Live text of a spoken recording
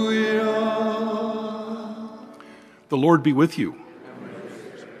The Lord be with you.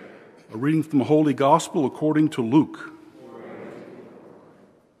 A reading from the Holy Gospel according to Luke.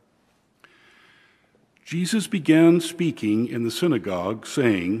 Jesus began speaking in the synagogue,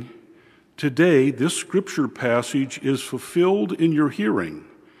 saying, "Today this scripture passage is fulfilled in your hearing."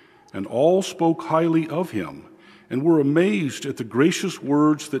 And all spoke highly of him, and were amazed at the gracious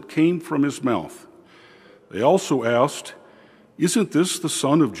words that came from his mouth. They also asked, "Isn't this the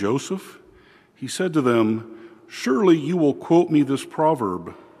son of Joseph?" He said to them, "Surely you will quote me this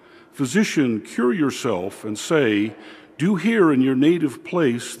proverb, 'Physician, cure yourself,' and say, 'Do here in your native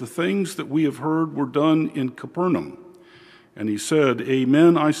place the things that we have heard were done in Capernaum.' And he said,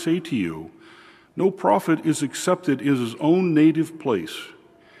 'Amen, I say to you, no prophet is accepted in his own native place.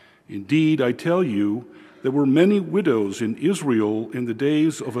 Indeed, I tell you, there were many widows in Israel in the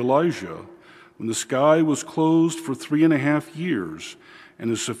days of Elijah, when the sky was closed for 3.5 years, and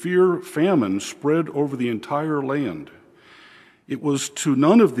a severe famine spread over the entire land. It was to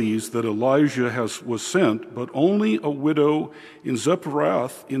none of these that Elijah was sent, but only a widow in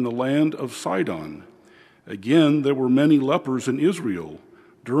Zarephath in the land of Sidon. Again, there were many lepers in Israel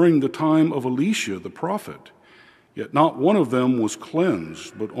during the time of Elisha the prophet, yet not one of them was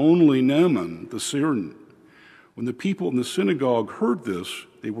cleansed, but only Naaman the Syrian. When the people in the synagogue heard this,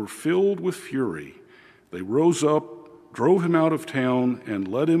 they were filled with fury. They rose up, drove him out of town, and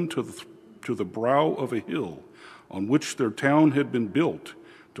led him to the brow of a hill on which their town had been built,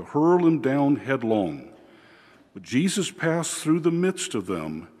 to hurl him down headlong. But Jesus passed through the midst of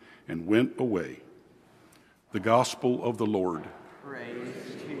them and went away. The Gospel of the Lord. Praise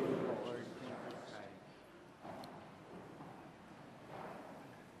to you, Lord.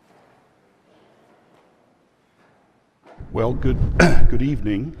 Well, good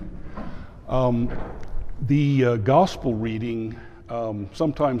evening. The gospel reading,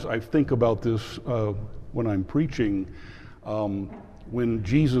 sometimes I think about this when I'm preaching. When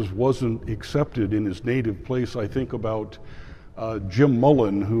Jesus wasn't accepted in his native place, I think about Jim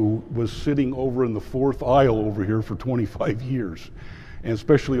Mullen, who was sitting over in the fourth aisle over here for 25 years, and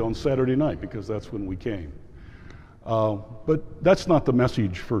especially on Saturday night, because that's when we came. But that's not the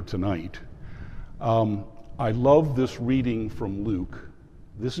message for tonight. I love this reading from Luke.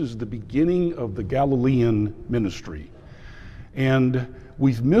 This is the beginning of the Galilean ministry. And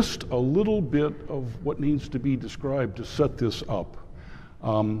we've missed a little bit of what needs to be described to set this up.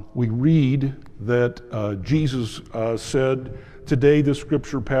 We read that Jesus said, "Today this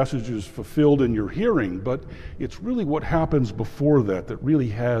scripture passage is fulfilled in your hearing," but it's really what happens before that that really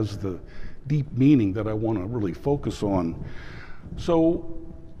has the deep meaning that I want to really focus on. So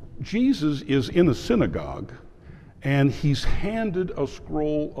Jesus is in a synagogue, and he's handed a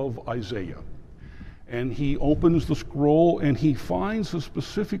scroll of Isaiah. And he opens the scroll, and he finds a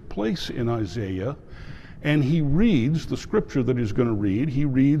specific place in Isaiah, and he reads the scripture that he's going to read. He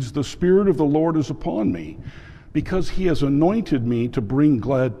reads, "The Spirit of the Lord is upon me, because he has anointed me to bring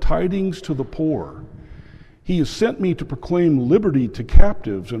glad tidings to the poor. He has sent me to proclaim liberty to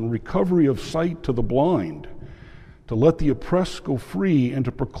captives and recovery of sight to the blind, to let the oppressed go free, and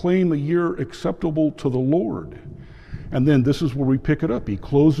to proclaim a year acceptable to the Lord." And then this is where we pick it up. He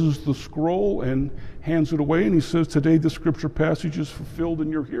closes the scroll and hands it away, and he says, "Today this scripture passage is fulfilled in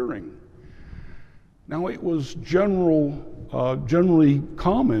your hearing." Now, it was generally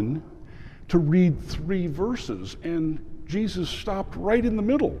common to read 3 verses, and Jesus stopped right in the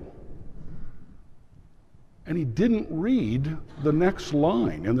middle. And he didn't read the next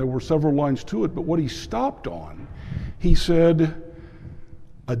line, and there were several lines to it, but what he stopped on, he said,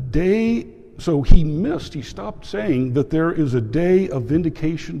 "A day." So he stopped saying that there is a day of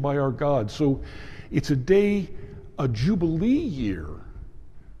vindication by our God. So it's a day, a Jubilee year,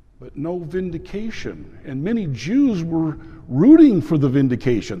 but no vindication. And many Jews were rooting for the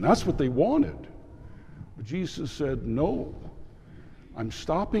vindication. That's what they wanted. But Jesus said, "No, I'm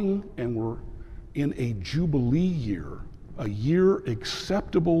stopping, and we're in a Jubilee year, a year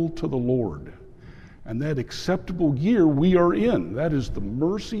acceptable to the Lord." And that acceptable year we are in, that is the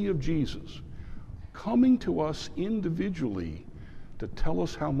mercy of Jesus coming to us individually to tell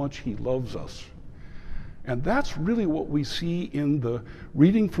us how much he loves us. And that's really what we see in the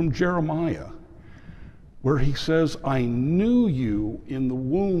reading from Jeremiah, where he says, "I knew you in the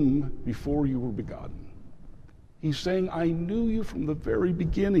womb before you were begotten." He's saying, I knew you from the very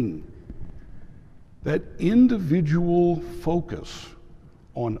beginning. That individual focus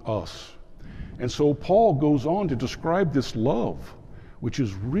on us. And so Paul goes on to describe this love, which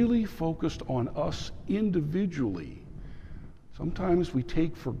is really focused on us individually. Sometimes we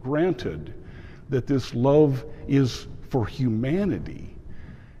take for granted that this love is for humanity.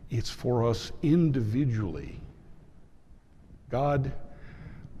 It's for us individually. God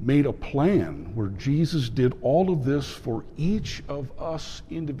made a plan where Jesus did all of this for each of us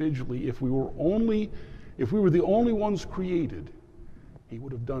individually. If we were the only ones created, he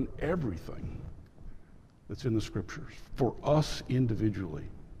would have done everything that's in the scriptures for us individually.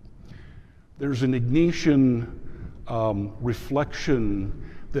 There's an Ignatian reflection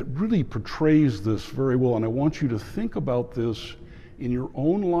that really portrays this very well, and I want you to think about this in your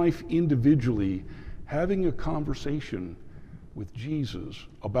own life individually, having a conversation with Jesus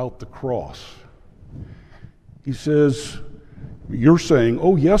about the cross. He says, you're saying,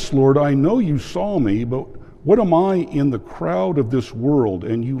 "Oh yes, Lord, I know you saw me, but what am I in the crowd of this world?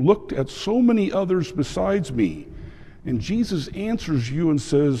 And you looked at so many others besides me." And Jesus answers you and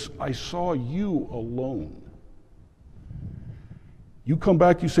says, "I saw you alone." You come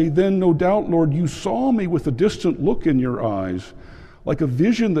back, you say, "Then no doubt, Lord, you saw me with a distant look in your eyes, like a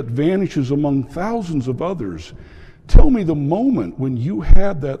vision that vanishes among thousands of others. Tell me the moment when you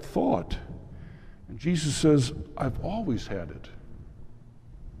had that thought." And Jesus says, "I've always had it."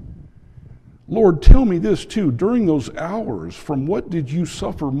 "Lord, tell me this too. During those hours, from what did you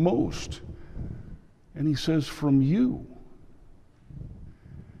suffer most?" And he says, "From you."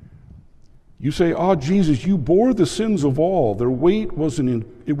 You say, "Ah, Jesus, you bore the sins of all. Their weight was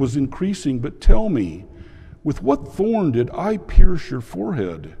increasing. But tell me, with what thorn did I pierce your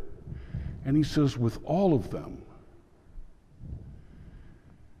forehead?" And he says, "With all of them."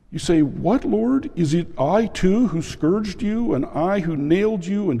 You say, "What, Lord? Is it I too who scourged you, and I who nailed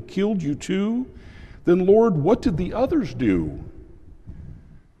you and killed you too? Then, Lord, what did the others do?"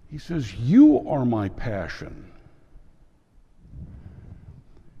 He says, "You are my passion."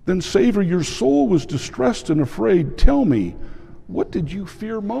 "Then, Savior, your soul was distressed and afraid. Tell me, what did you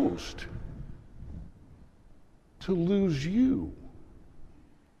fear most?" "To lose you."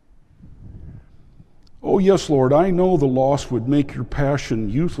 "Oh, yes, Lord, I know the loss would make your passion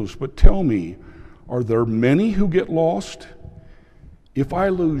useless, but tell me, are there many who get lost? If I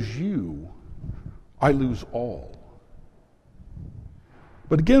lose you, I lose all."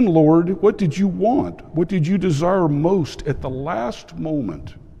 "But again, Lord, what did you want? What did you desire most at the last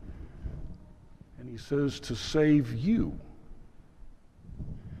moment?" And he says, "To save you.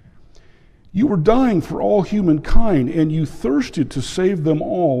 You were dying for all humankind, and you thirsted to save them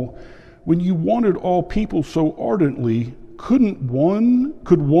all. When you wanted all people so ardently, could one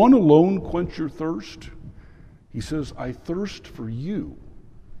alone quench your thirst?" He says, "I thirst for you."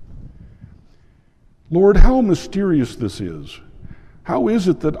 "Lord, how mysterious this is. How is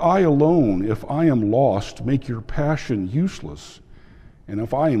it that I alone, if I am lost, make your passion useless? And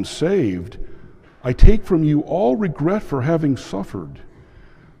if I am saved, I take from you all regret for having suffered.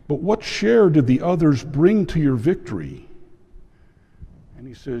 But what share did the others bring to your victory?" And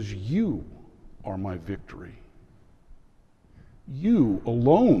he says, "You are my victory. You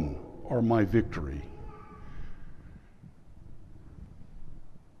alone are my victory."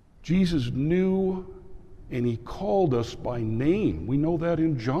 Jesus knew and he called us by name. We know that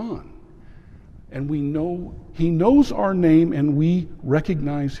in John. And we know he knows our name and we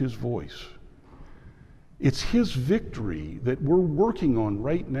recognize his voice. It's his victory that we're working on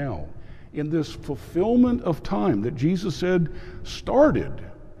right now in this fulfillment of time that Jesus said started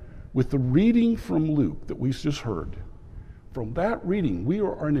with the reading from Luke that we just heard. From that reading, we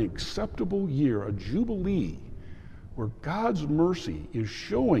are in an acceptable year, a jubilee, where God's mercy is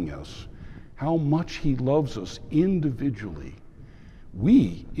showing us how much he loves us individually.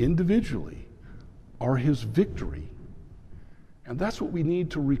 We, individually, are his victory. And that's what we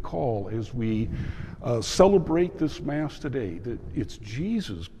need to recall as we celebrate this Mass today, that it's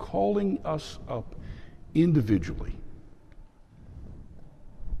Jesus calling us up individually.